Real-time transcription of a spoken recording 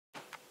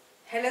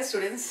Hello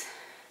students,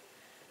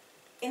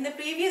 in the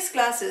previous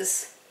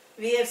classes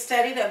we have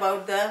studied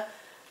about the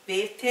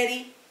wave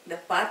theory, the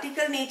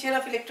particle nature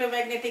of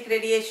electromagnetic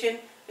radiation.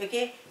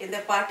 Okay, in the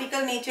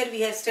particle nature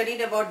we have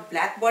studied about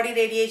black body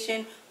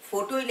radiation,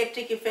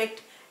 photoelectric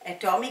effect,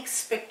 atomic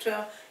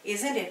spectra,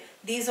 isn't it?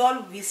 These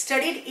all we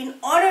studied in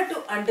order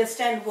to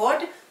understand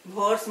what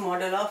Bohr's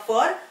model of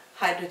for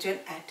hydrogen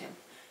atom.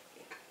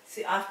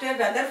 See, after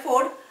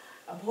Rutherford,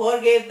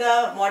 Bohr gave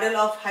the model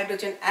of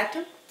hydrogen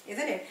atom,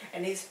 isn't it?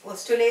 And his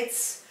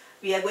postulates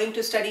we are going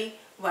to study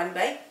one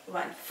by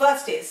one.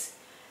 First is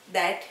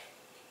that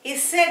he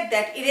said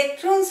that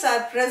electrons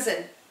are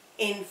present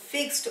in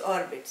fixed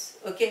orbits,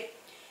 okay,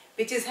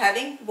 which is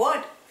having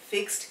what?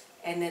 Fixed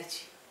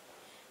energy.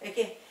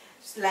 Okay,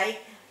 it's like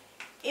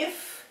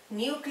if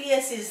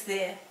nucleus is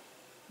there,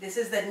 this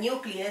is the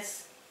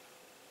nucleus,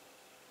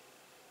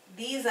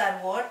 these are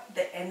what?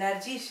 The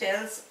energy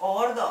shells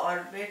or the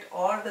orbit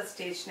or the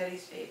stationary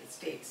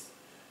states.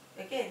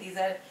 Okay, these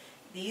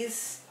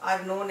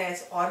are known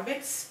as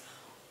orbits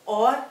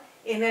or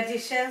energy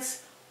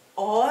shells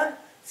or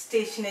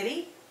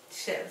stationary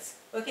shells.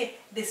 Okay,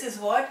 this is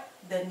what?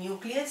 The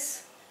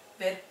nucleus,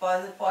 where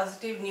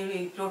positive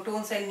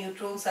protons and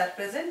neutrons are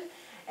present,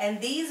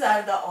 and these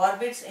are the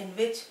orbits in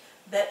which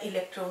the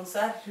electrons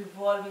are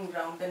revolving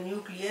around the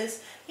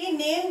nucleus. He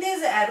named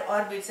these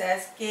orbits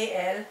as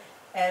KL,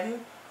 M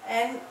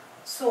and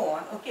so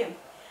on. Okay,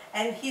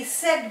 and he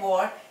said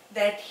what?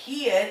 That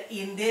here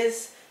in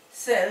these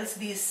cells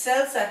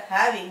are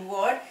having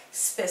what?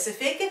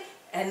 Specific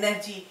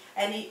energy,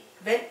 and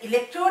when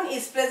electron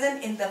is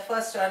present in the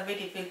first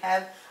orbit, it will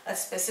have a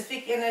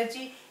specific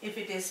energy. If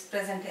it is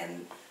present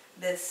in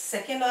the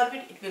second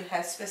orbit, it will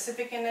have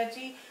specific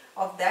energy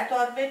of that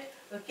orbit.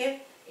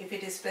 Okay, if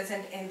it is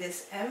present in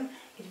this M,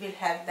 it will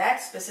have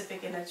that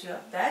specific energy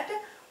of that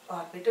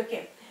orbit.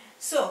 Okay,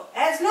 so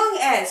as long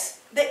as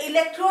the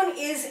electron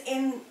is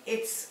in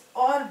its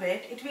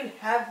orbit, it will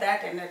have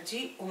that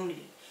energy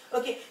only.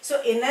 Okay, so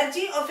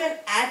energy of an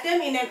atom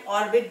in an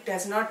orbit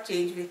does not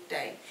change with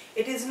time.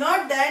 It is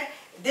not that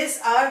this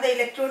hour the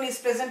electron is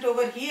present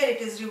over here, it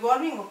is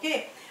revolving,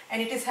 okay,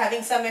 and it is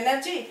having some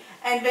energy,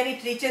 and when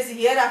it reaches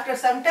here after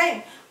some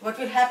time, what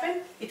will happen?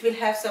 It will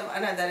have some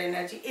another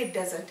energy. It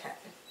doesn't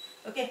happen.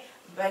 Okay,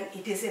 when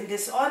it is in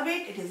this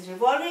orbit, it is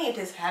revolving, it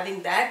is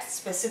having that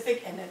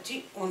specific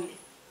energy only.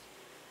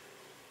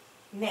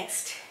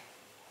 Next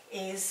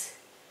is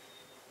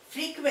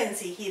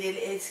frequency. He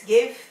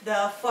gave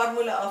the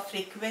formula of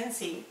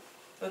frequency.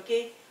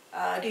 Okay,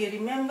 do you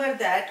remember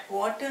that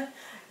what?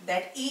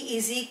 That E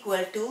is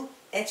equal to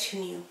h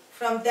nu.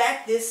 From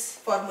that this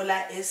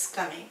formula is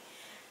coming.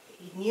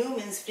 Nu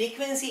means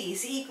frequency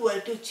is equal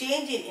to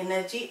change in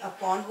energy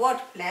upon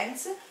what?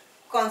 Planck's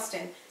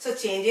constant. So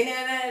change in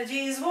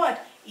energy is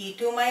what?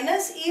 E2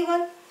 minus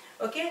E1.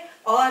 Okay,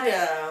 or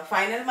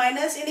final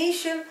minus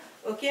initial.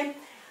 Okay,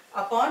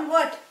 upon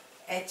what?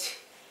 H.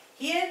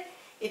 Here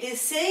it is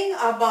saying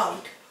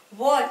about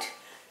what?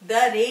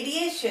 The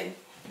radiation.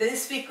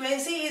 This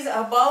frequency is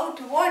about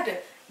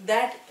what?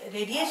 That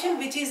radiation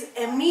which is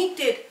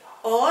emitted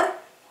or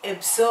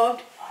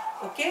absorbed,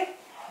 okay,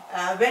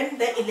 when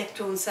the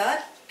electrons are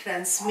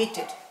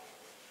transmitted.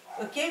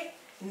 Okay,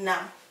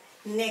 now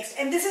next,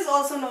 and this is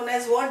also known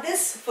as what?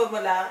 This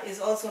formula is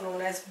also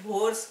known as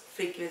Bohr's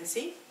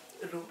frequency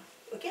rule.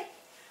 Okay,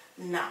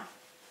 now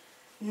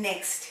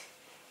next,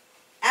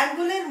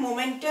 angular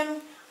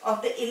momentum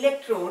of the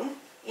electron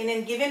in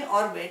a given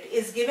orbit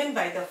is given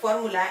by the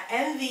formula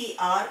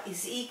mvr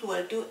is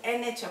equal to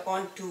nh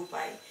upon 2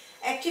 pi.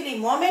 Actually,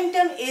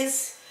 momentum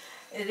is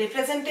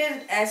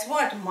represented as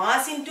what?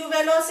 Mass into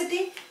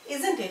velocity,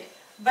 isn't it?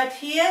 But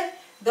here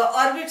the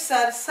orbits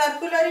are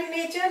circular in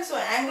nature, so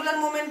angular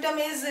momentum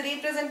is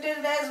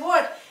represented as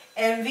what?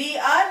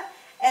 mvr,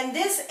 and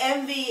this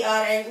mvr,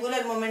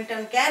 angular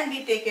momentum, can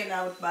be taken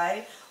out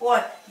by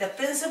what? The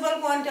principal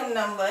quantum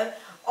number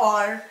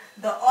or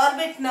the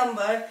orbit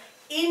number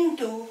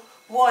into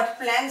what?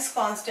 Planck's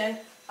constant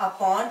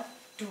upon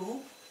 2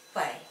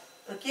 pi.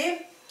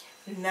 Okay,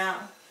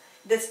 now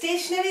the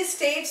stationary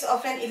states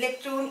of an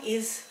electron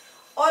is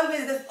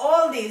always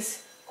all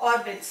these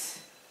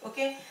orbits.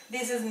 Okay,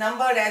 this is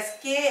numbered as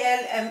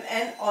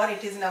KLMN, or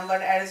it is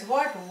numbered as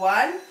what?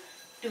 1,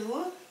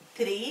 2,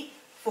 3,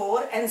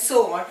 4 and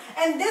so on.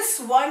 And this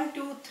 1,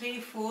 2,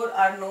 3, 4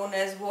 are known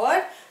as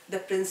what? The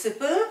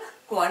principal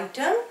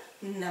quantum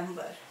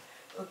number.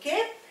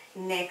 Okay,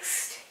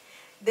 next,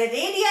 the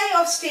radii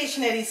of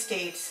stationary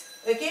states.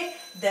 Okay,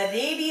 the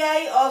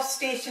radii of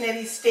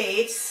stationary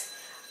states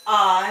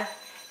are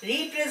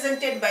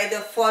represented by the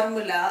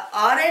formula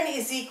Rn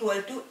is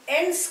equal to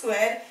n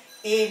square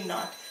A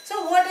naught.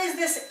 So what is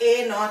this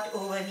A naught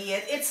over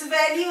here? Its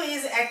value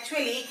is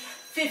actually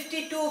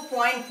 52.9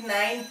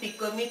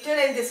 picometer,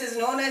 and this is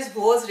known as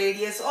Bohr's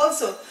radius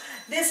also.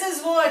 This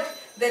is what?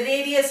 The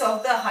radius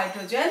of the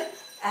hydrogen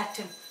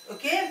atom.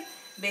 Okay,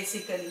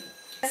 basically.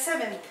 The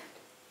seventh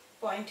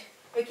point.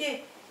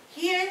 Okay,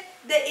 here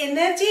the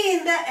energy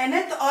in the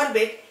nth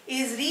orbit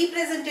is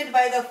represented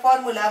by the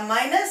formula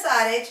minus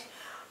RH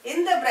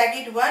in the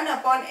bracket 1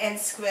 upon n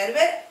square,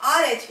 where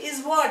RH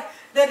is what?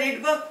 The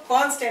Rydberg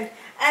constant,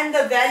 and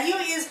the value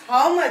is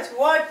how much?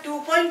 What?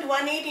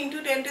 2.18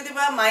 into 10 to the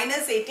power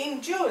minus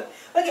 18 joule.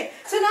 Okay,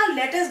 so now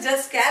let us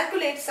just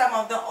calculate some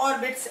of the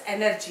orbits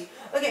energy.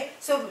 Okay,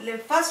 so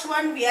first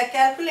one, we are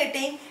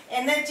calculating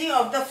energy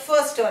of the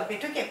first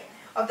orbit, okay,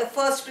 of the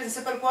first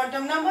principal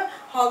quantum number.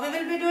 How we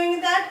will be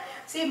doing that?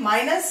 See,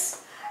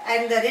 minus,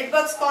 and the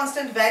Rydberg's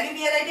constant value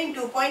we are writing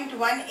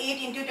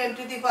 2.18 into 10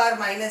 to the power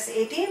minus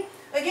 18.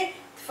 Okay,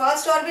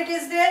 first orbit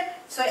is there,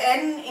 so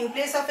n, in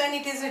place of n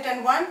it is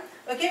written 1.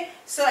 Okay,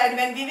 so and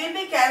when we will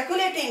be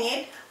calculating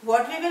it,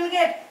 what we will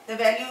get? The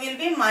value will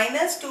be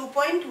minus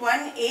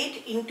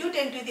 2.18 into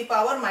 10 to the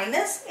power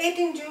minus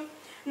 18 joule.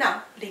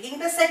 Now, taking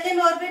the second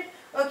orbit,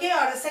 okay,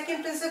 or the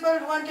second principal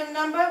quantum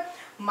number,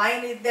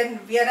 then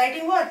we are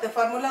writing what? The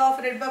formula of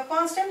Rydberg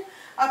constant.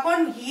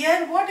 Upon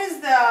here, what is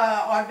the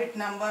orbit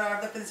number or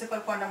the principal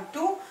quantum?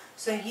 2.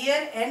 So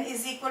here n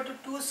is equal to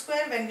 2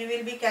 square. When we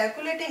will be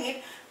calculating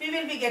it, we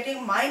will be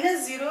getting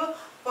minus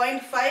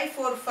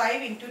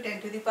 0.545 into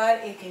 10 to the power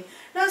 18.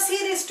 Now see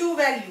these two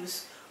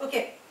values.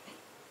 Okay,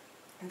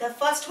 the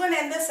first one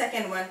and the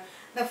second one.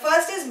 The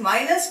first is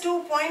minus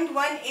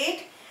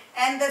 2.18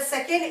 and the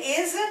second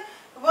is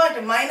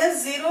what?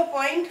 Minus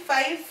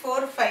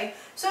 0.545.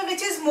 So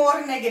which is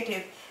more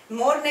negative?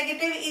 More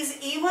negative is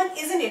E1,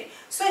 isn't it?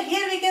 So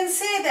here we can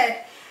say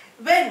that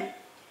when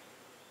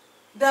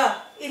the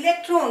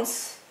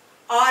electrons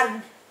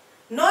are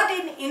not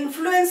in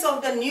influence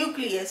of the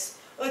nucleus,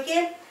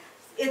 okay,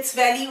 its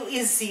value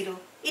is 0.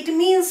 It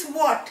means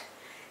what?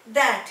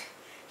 That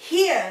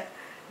here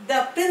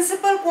the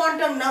principal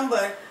quantum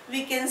number,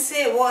 we can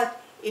say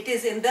what? It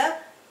is in the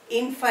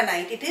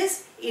infinite. It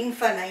is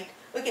infinite.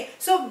 Okay,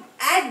 so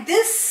at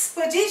this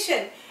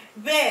position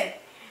where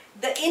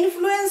the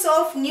influence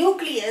of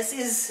nucleus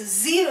is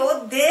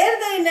 0, there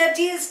the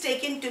energy is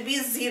taken to be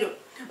 0.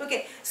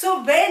 Okay,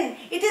 so when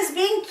it is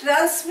being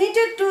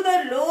transmitted to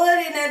the lower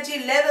energy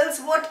levels,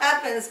 what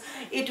happens?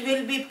 It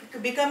will be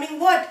becoming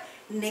what?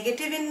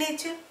 Negative in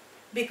nature,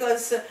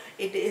 because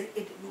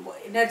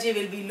energy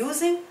will be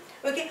losing.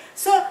 Okay,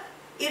 so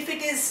if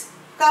it is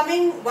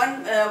coming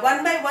one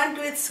by one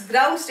to its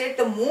ground state,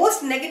 the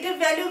most negative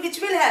value which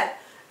will have?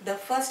 The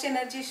first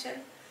energy shell,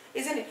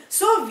 isn't it?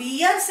 So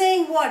we are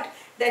saying what?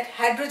 That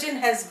hydrogen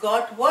has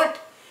got what?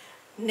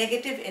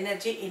 Negative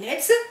energy in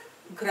its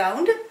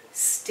ground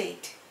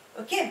state.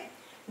 Okay.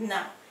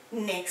 Now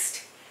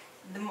next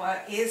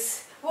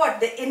is what?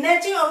 The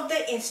energy of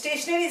the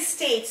stationary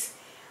states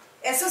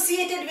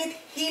associated with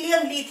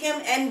helium,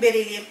 lithium and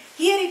beryllium.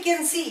 Here you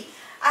can see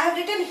I have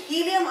written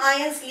helium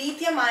ions,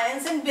 lithium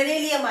ions and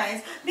beryllium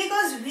ions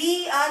because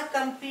we are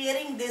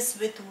comparing this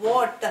with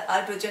what? The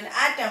hydrogen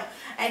atom.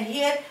 And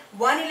here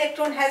 1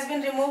 electron has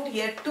been removed,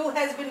 here 2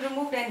 has been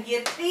removed and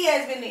here 3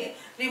 has been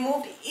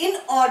removed in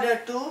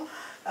order to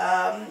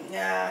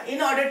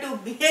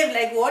behave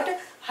like what?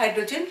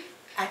 Hydrogen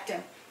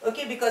atom.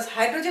 Okay, because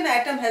hydrogen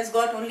atom has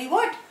got only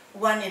what?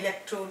 1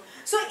 electron.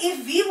 So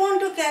if we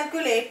want to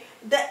calculate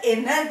the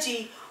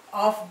energy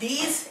of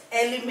these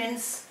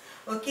elements,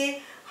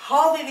 okay,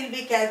 how we will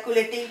be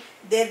calculating?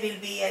 There will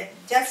be a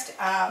just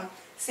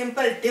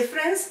simple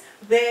difference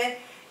where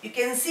you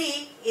can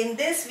see in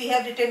this we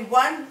have written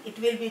 1, it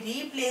will be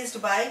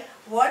replaced by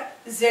what?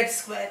 Z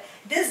square.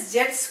 This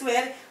Z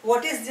square,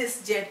 what is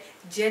this Z?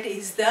 Z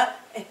is the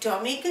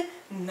atomic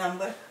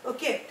number.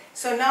 Okay,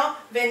 so now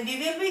when we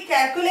will be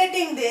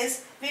calculating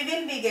this, we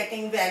will be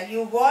getting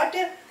value what?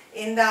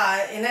 In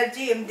the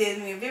energy,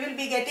 we will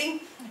be getting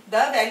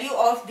the value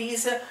of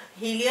these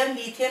helium,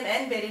 lithium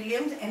and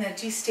beryllium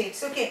energy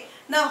states. Okay,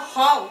 now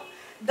how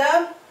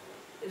the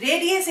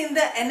radius in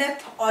the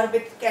nth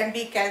orbit can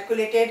be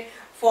calculated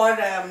for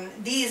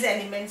these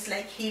elements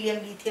like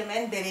helium, lithium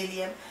and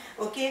beryllium.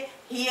 Okay,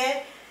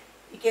 here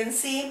you can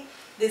see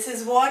this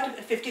is what?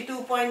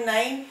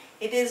 52.9.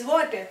 It is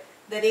what?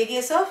 The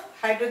radius of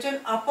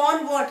hydrogen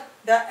upon what?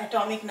 The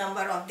atomic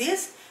number of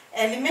these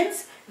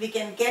elements. We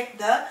can get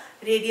the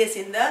radius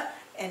in the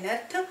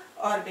nth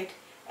orbit.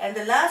 And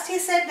the last he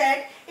said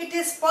that it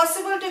is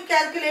possible to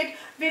calculate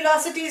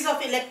velocities of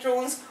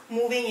electrons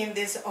moving in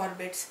these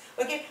orbits.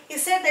 Okay, he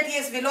said that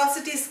yes,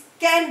 velocities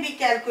can be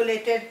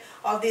calculated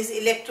of these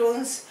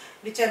electrons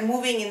which are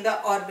moving in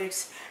the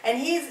orbits. And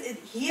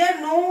here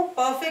no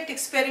perfect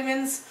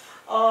experiments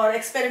or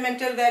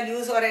experimental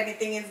values or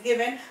anything is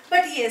given,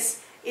 but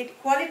yes,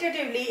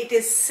 qualitatively it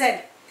is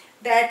said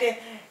that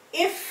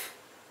if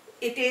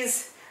it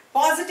is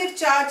positive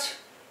charge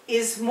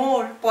is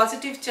more,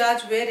 positive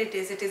charge where it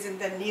is in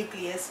the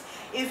nucleus.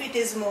 If it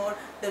is more,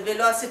 the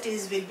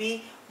velocities will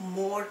be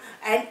more,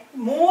 and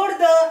more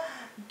the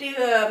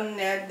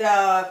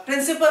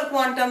principal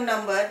quantum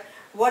number,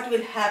 what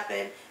will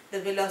happen?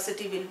 The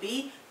velocity will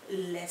be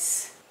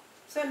less.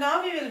 So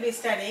now we will be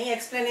studying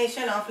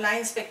explanation of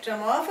line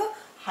spectrum of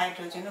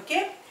hydrogen.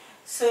 Okay.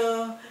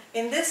 So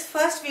in this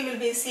first we will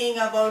be seeing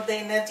about the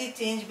energy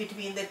change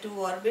between the two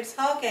orbits.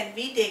 How can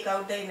we take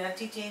out the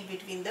energy change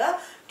between the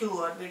two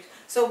orbits?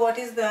 So what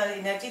is the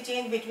energy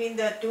change between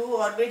the two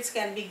orbits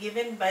can be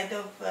given by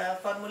the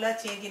formula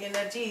change in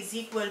energy is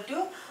equal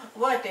to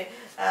what?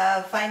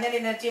 Final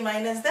energy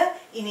minus the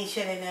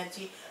initial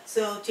energy.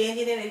 So change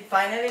in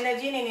final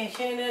energy and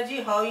initial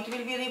energy, how it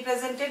will be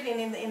represented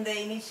in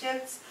the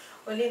initials.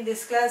 Only in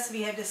this class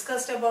we have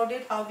discussed about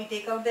it, how we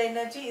take out the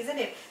energy, isn't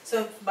it?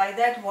 So by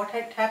that what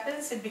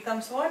happens, it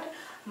becomes what?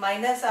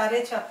 Minus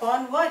RH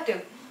upon what?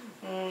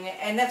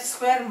 NF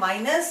square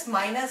minus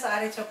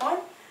RH upon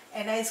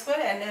Ni square,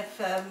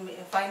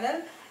 NF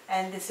final,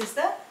 and this is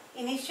the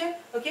initial.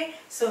 Okay,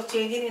 so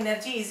change in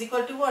energy is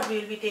equal to what?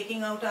 We will be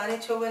taking out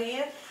RH over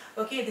here.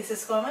 Okay, this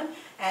is common,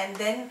 and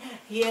then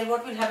here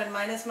what will happen?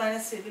 Minus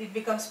minus, it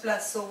becomes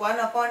plus. So 1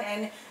 upon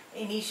N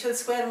initial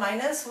square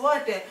minus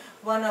what?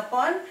 1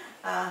 upon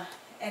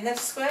NF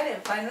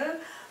square final.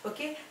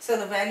 Okay, so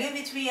the value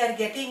which we are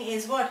getting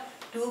is what?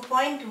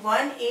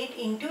 2.18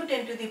 into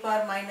 10 to the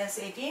power minus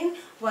 18,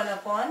 1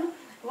 upon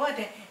what?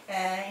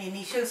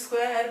 Initial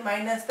square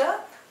minus the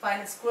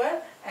final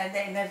square, and the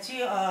energy,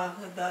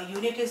 the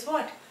unit is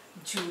what?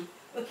 Joule.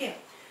 Okay.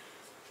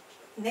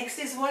 Next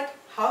is what?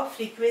 How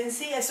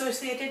frequency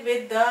associated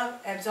with the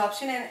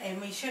absorption and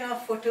emission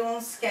of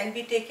photons can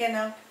be taken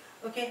out.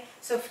 Okay,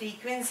 so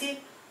frequency,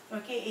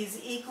 okay, is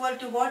equal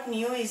to what?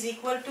 Nu is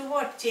equal to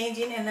what? Change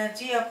in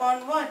energy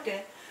upon what?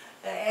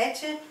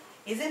 H,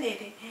 isn't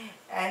it?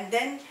 And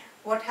then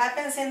what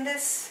happens in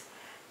this?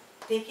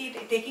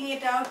 Taking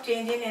it out,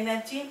 change in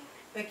energy,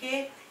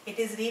 okay, it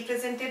is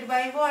represented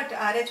by what?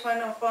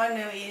 RH1 upon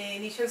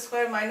initial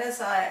square minus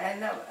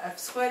NF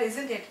square,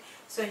 isn't it?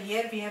 So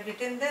here we have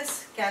written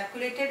this,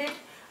 calculated it,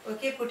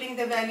 okay, putting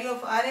the value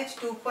of RH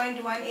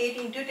 2.18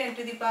 into 10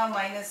 to the power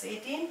minus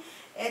 18.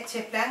 H,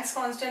 Planck's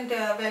constant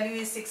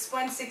value is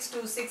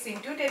 6.626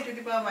 into 10 to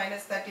the power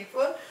minus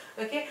 34.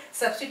 Okay,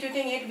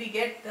 substituting it, we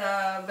get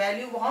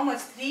value of how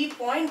much?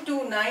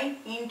 3.29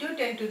 into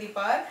 10 to the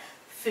power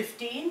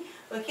 15.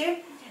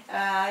 Okay,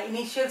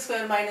 initial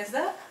square minus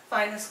the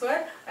final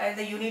square, and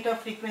the unit of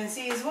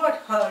frequency is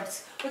what?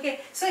 Hertz.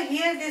 Okay, so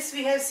here this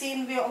we have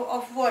seen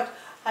of what?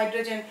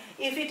 Hydrogen.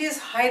 If it is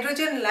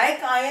hydrogen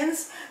like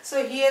ions,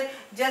 so here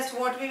just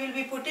what we will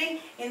be putting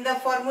in the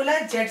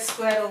formula? Z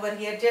square over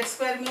here. Z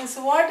square means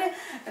what?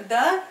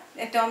 The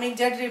atomic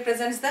Z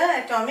represents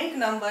the atomic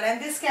number,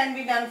 and this can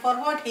be done for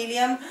what?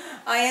 Helium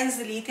ions,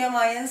 lithium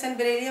ions, and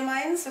beryllium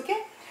ions.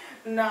 Okay.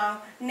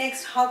 Now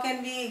next, how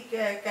can we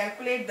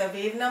calculate the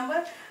wave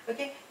number?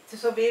 Okay,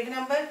 so wave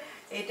number,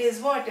 it is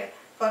what?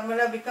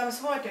 Formula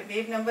becomes what?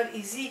 Wave number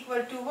is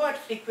equal to what?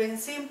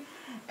 Frequency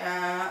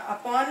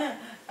upon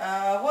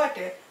what?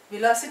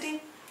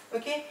 Velocity.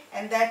 Okay,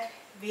 and that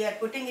we are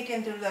putting it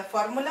into the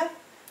formula.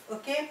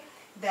 Okay,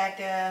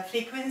 that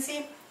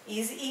frequency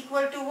is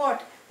equal to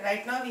what?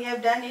 Right now we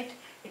have done it.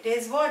 It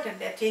is what?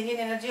 The change in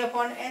energy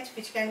upon H,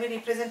 which can be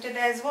represented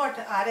as what?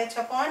 RH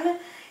upon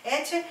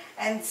H,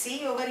 and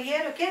C over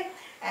here. Okay,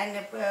 and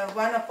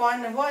 1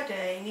 upon what?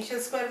 Initial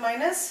square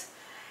minus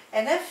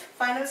NF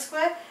final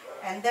square.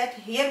 And that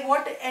here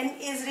what N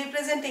is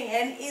representing?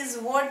 N is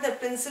what? The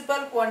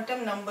principal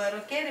quantum number.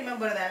 Okay,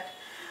 remember that.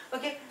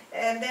 Okay,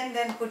 and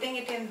then putting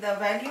it in the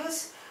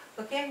values.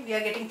 Okay, we are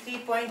getting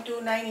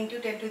 3.29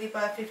 into 10 to the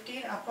power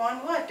 15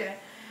 upon what?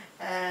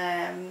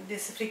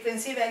 This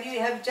frequency value, you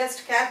have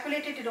just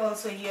calculated it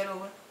also here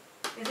over,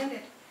 isn't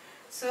it?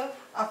 So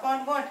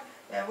upon what?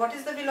 What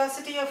is the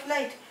velocity of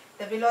light?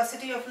 The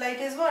velocity of light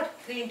is what?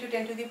 3 into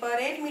 10 to the power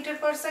 8 meter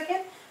per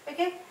second.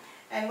 Okay,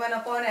 and 1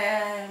 upon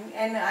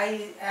n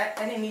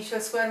initial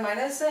square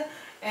minus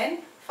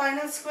n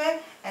final square,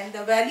 and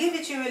the value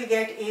which you will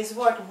get is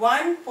what?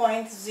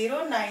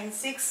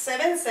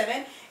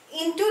 1.09677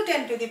 into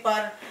 10 to the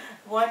power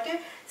what?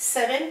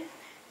 7,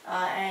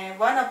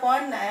 1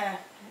 upon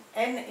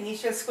n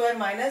initial square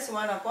minus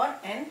 1 upon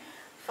n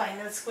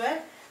final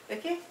square.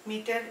 Okay,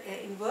 meter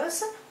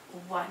inverse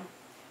 1.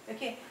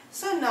 Okay,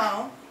 so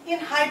now in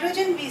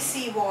hydrogen we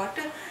see what?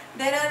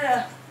 There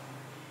are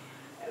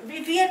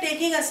we are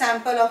taking a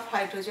sample of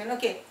hydrogen.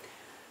 Okay,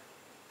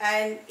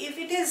 and if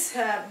it is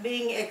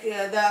being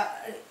the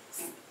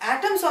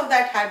atoms of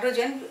that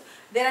hydrogen,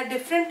 they are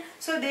different,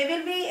 so they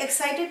will be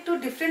excited to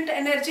different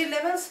energy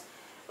levels.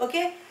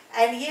 Okay,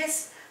 and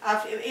yes,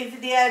 if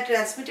they are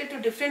transmitted to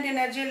different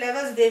energy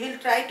levels, they will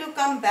try to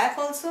come back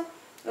also.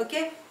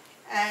 Okay,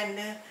 and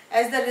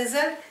as the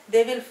result,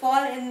 they will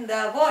fall in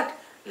the what?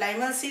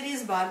 Lyman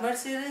series, Balmer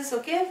series,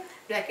 okay,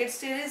 Brackett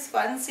series,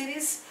 Fun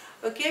series,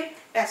 okay,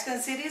 Pascal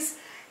series.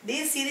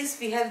 These series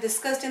we have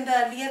discussed in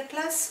the earlier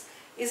class,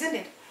 isn't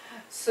it?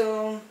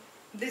 So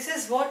this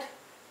is what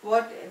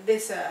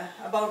this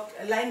about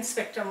line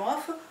spectrum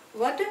of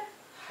what?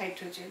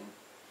 Hydrogen.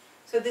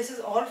 So this is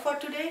all for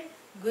today.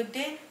 Good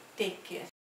day. Take care.